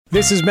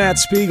This is Matt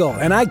Spiegel,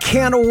 and I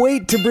can't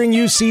wait to bring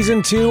you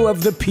Season 2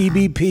 of the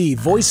PBP,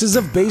 Voices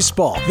of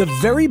Baseball. The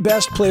very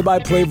best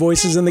play-by-play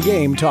voices in the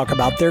game talk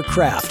about their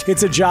craft.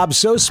 It's a job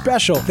so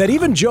special that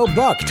even Joe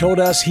Buck told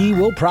us he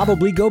will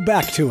probably go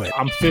back to it.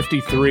 I'm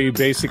 53,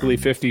 basically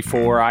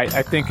 54.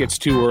 I think it's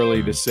too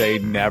early to say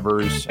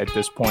nevers at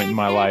this point in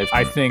my life.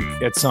 I think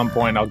at some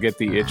point I'll get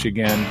the itch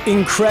again.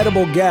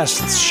 Incredible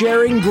guests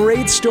sharing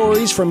great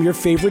stories from your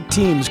favorite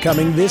teams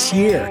coming this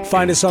year.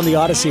 Find us on the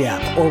Odyssey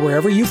app or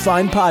wherever you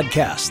find podcasts.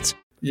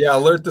 Yeah,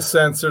 alert the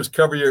censors,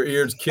 cover your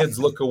ears, kids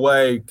look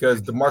away, because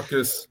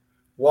DeMarcus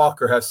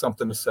Walker has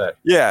something to say.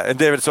 Yeah, and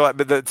David,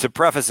 to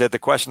preface it, the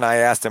question I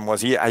asked him was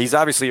he's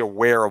obviously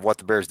aware of what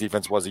the Bears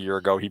defense was a year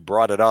ago. He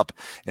brought it up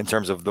in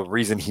terms of the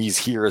reason he's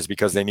here is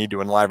because they need to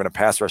enliven a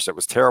pass rush that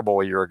was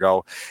terrible a year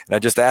ago. And I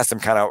just asked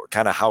him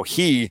kind of how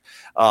he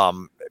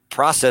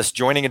processed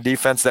joining a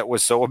defense that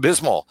was so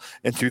abysmal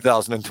in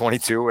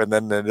 2022. And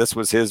then this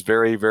was his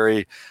very,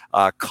 very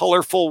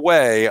colorful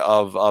way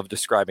of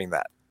describing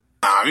that.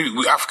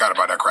 I forgot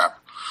about that crap.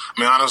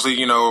 I mean, honestly,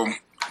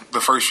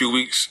 the first few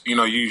weeks,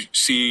 you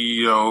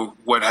see,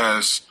 what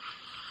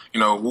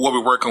what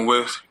we're working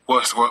with,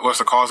 what's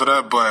the cause of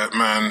that. But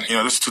man,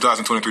 this is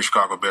 2023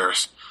 Chicago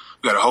Bears.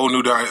 We got a whole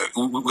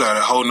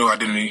new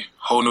identity,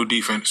 whole new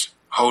defense,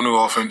 whole new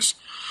offense,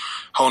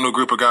 whole new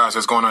group of guys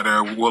that's going out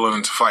there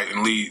willing to fight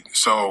and lead.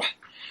 So,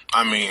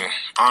 I mean,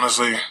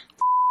 honestly,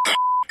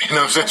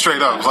 I'm saying,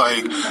 straight up,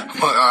 like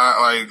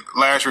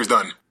last year's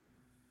done.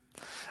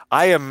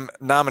 I am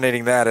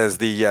nominating that as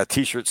the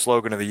T-shirt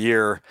slogan of the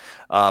year.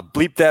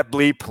 Bleep that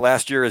bleep.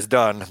 Last year is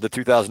done. The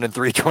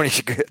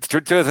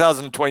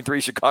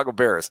 2023 Chicago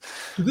Bears.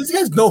 Do these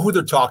guys know who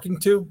they're talking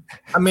to?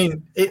 I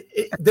mean,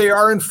 they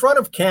are in front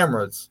of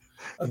cameras.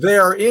 They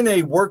are in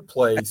a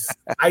workplace.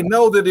 I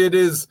know that it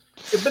is,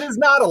 but it's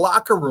not a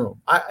locker room.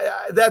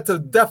 That's a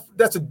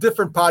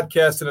different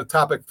podcast and a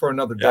topic for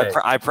another day. Yeah,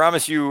 I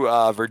promise you,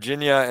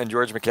 Virginia and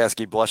George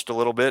McCaskey blushed a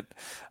little bit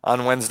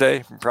on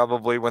Wednesday,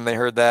 probably when they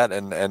heard that,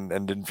 and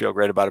didn't feel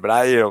great about it.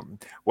 But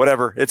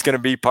whatever. It's going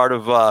to be part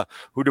of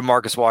who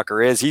DeMarcus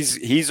Walker is.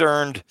 He's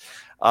earned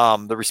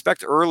the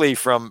respect early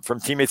from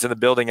teammates in the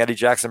building. Eddie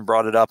Jackson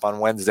brought it up on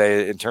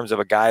Wednesday in terms of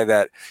a guy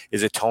that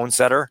is a tone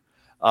setter.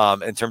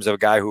 In terms of a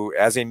guy who,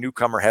 as a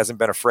newcomer, hasn't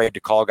been afraid to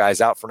call guys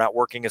out for not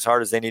working as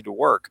hard as they need to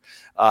work.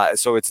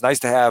 So it's nice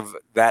to have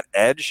that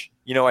edge.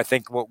 I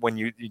think when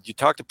you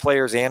talk to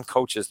players and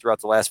coaches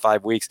throughout the last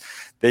 5 weeks,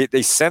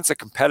 they sense a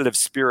competitive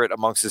spirit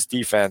amongst this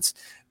defense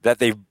that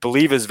they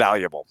believe is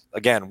valuable.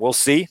 Again, we'll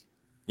see.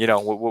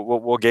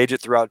 We'll gauge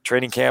it throughout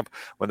training camp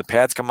when the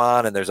pads come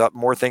on and there's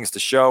more things to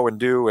show and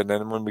do. And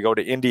then when we go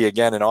to Indy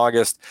again in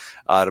August,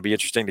 it'll be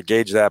interesting to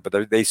gauge that.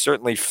 But they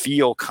certainly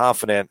feel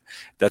confident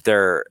that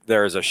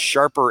there is a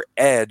sharper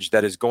edge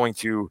that is going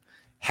to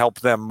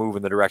help them move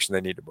in the direction they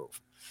need to move.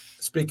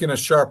 Speaking of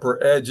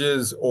sharper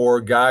edges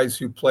or guys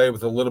who play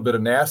with a little bit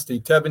of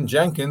nasty, Teven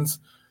Jenkins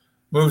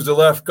moves to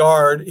left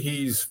guard.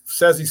 He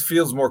says he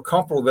feels more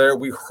comfortable there.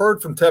 We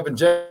heard from Teven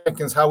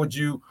Jenkins. How would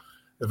you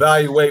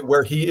evaluate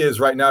where he is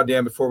right now,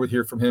 Dan, before we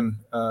hear from him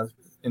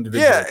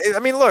individually? Yeah,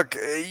 I mean, look,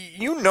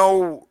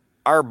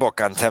 our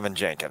book on Teven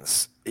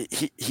Jenkins.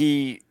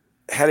 He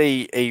had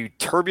a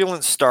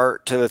turbulent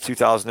start to the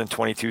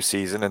 2022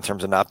 season in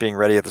terms of not being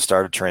ready at the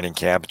start of training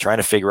camp, trying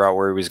to figure out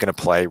where he was going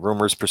to play,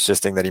 rumors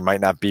persisting that he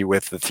might not be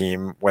with the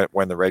team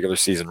when the regular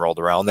season rolled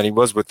around. Then he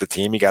was with the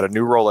team. He got a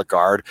new role at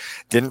guard,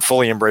 didn't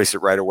fully embrace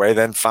it right away,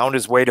 then found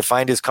his way to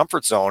find his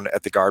comfort zone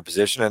at the guard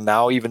position. And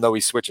now, even though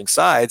he's switching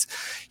sides,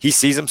 he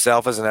sees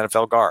himself as an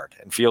NFL guard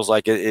and feels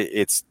like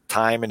it's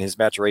time in his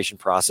maturation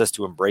process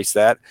to embrace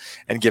that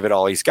and give it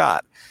all he's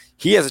got.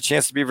 He has a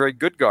chance to be a very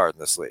good guard in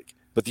this league.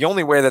 But the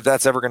only way that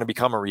that's ever going to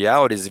become a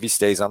reality is if he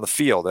stays on the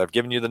field. I've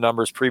given you the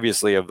numbers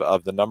previously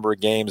of the number of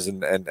games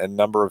and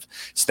number of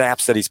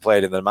snaps that he's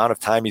played and the amount of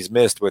time he's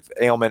missed with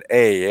ailment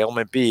A,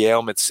 ailment B,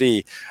 ailment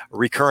C,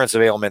 recurrence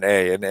of ailment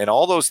A. And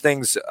all those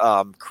things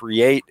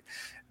create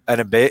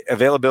an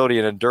availability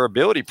and a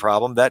durability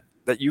problem that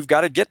you've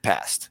got to get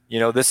past.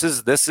 This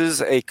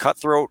is a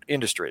cutthroat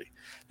industry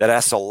that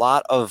asks a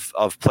lot of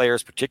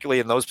players, particularly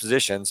in those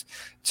positions,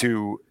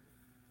 to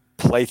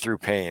play through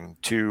pain,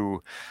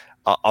 to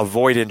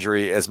avoid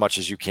injury as much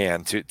as you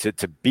can,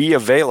 to be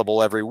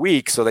available every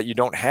week so that you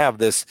don't have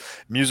this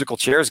musical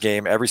chairs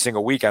game every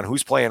single week on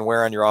who's playing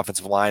where on your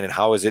offensive line and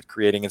how is it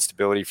creating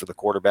instability for the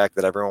quarterback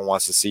that everyone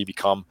wants to see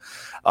become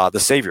the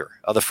savior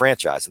of the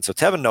franchise. And so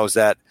Teven knows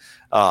that.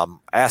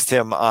 Asked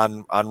him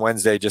on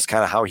Wednesday just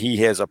kind of how he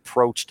has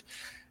approached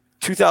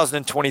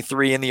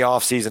 2023 in the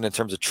offseason in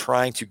terms of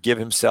trying to give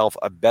himself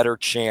a better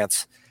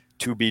chance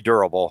to be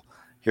durable.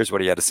 Here's what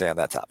he had to say on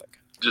that topic.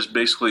 Just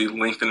basically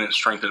lengthening and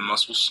strengthening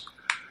muscles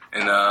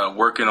and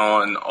working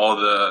on all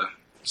the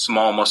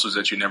small muscles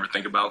that you never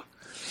think about.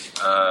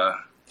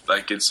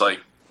 It's like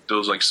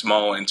those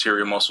small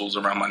anterior muscles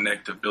around my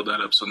neck to build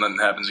that up so nothing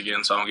happens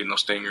again, so I don't get no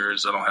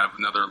stingers. I don't have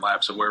another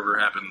lapse or wherever it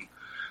happened.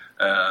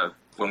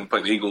 When we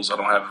play the Eagles, I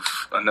don't have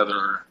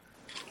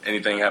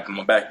anything happen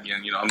to my back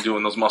again. I'm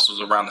doing those muscles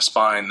around the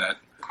spine that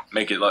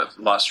make it a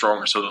lot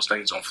stronger so those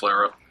things don't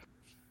flare up.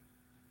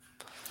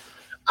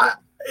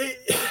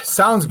 It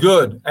sounds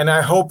good, and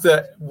I hope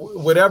that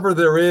whatever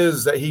there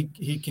is that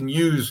he can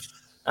use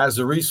as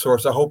a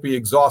resource, I hope he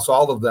exhausts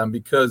all of them,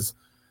 because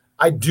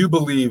I do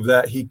believe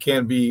that he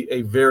can be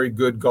a very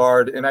good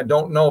guard, and I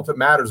don't know if it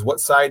matters what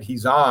side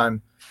he's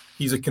on.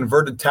 He's a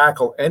converted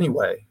tackle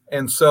anyway,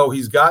 and so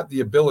he's got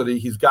the ability,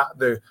 he's got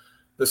the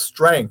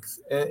strength,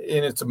 and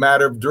it's a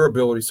matter of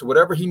durability. So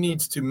whatever he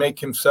needs to make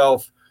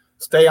himself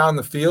stay on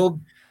the field,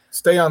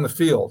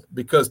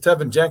 because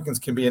Teven Jenkins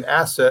can be an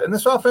asset. And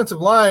this offensive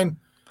line,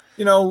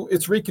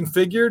 it's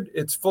reconfigured.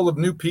 It's full of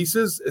new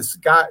pieces. It's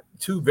got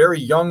two very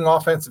young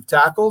offensive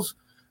tackles,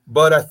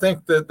 but I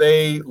think that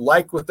they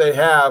like what they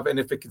have. And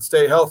if it can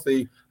stay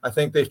healthy, I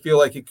think they feel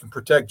like it can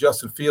protect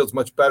Justin Fields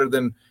much better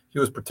than he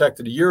was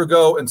protected a year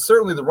ago. And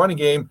certainly the running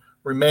game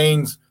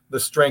remains the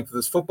strength of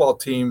this football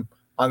team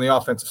on the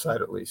offensive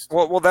side, at least.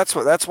 Well, that's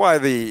why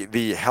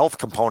the health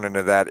component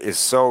of that is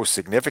so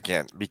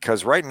significant,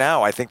 because right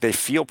now I think they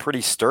feel pretty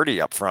sturdy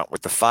up front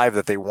with the 5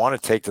 that they want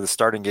to take to the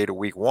starting gate of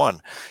week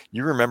 1.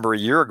 You remember a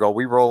year ago,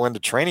 we roll into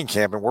training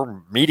camp and we're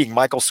meeting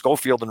Michael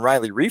Schofield and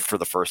Riley Reif for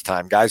the first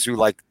time, guys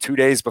who 2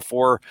 days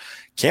before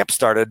camp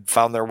started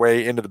found their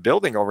way into the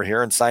building over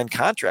here and signed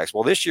contracts.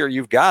 Well, this year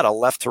you've got a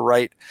left to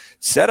right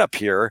setup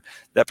here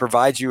that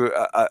provides you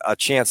a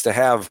chance to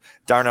have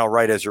Darnell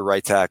Wright as your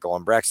right tackle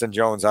and Braxton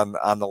Jones on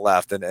the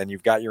left. And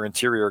you've got your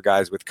interior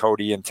guys with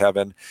Cody and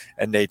Teven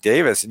and Nate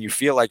Davis. And you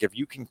feel like if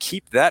you can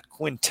keep that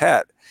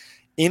quintet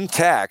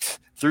intact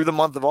through the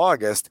month of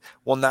August,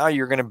 well, now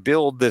you're going to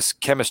build this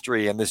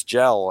chemistry and this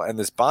gel and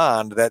this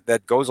bond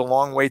that goes a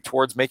long way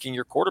towards making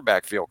your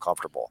quarterback feel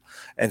comfortable.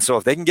 And so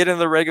if they can get into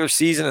the regular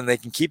season and they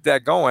can keep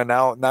that going,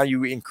 now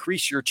you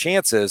increase your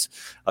chances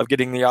of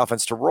getting the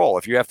offense to roll.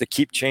 If you have to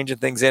keep changing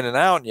things in and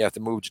out, and you have to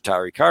move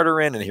Jatari Carter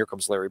in, and here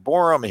comes Larry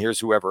Borum, and here's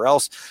whoever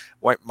else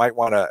might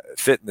want to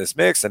fit in this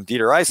mix, and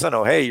Dieter Eisen,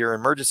 oh, hey, you're an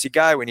emergency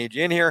guy, we need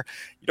you in here.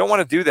 You don't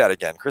want to do that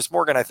again. Chris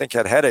Morgan, I think,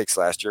 had headaches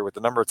last year with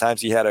the number of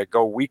times he had to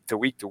go week to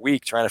week to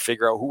week trying to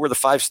figure out who were the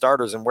 5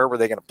 starters and where were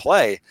they going to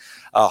play.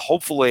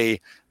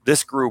 Hopefully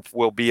this group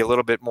will be a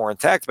little bit more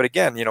intact. But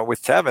again,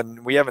 with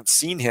Teven, we haven't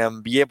seen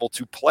him be able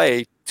to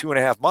play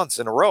 2.5 months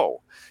in a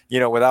row,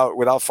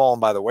 without falling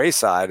by the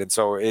wayside. And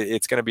so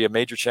it's going to be a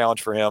major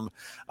challenge for him.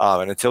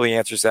 And until he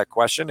answers that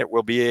question, it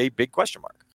will be a big question mark.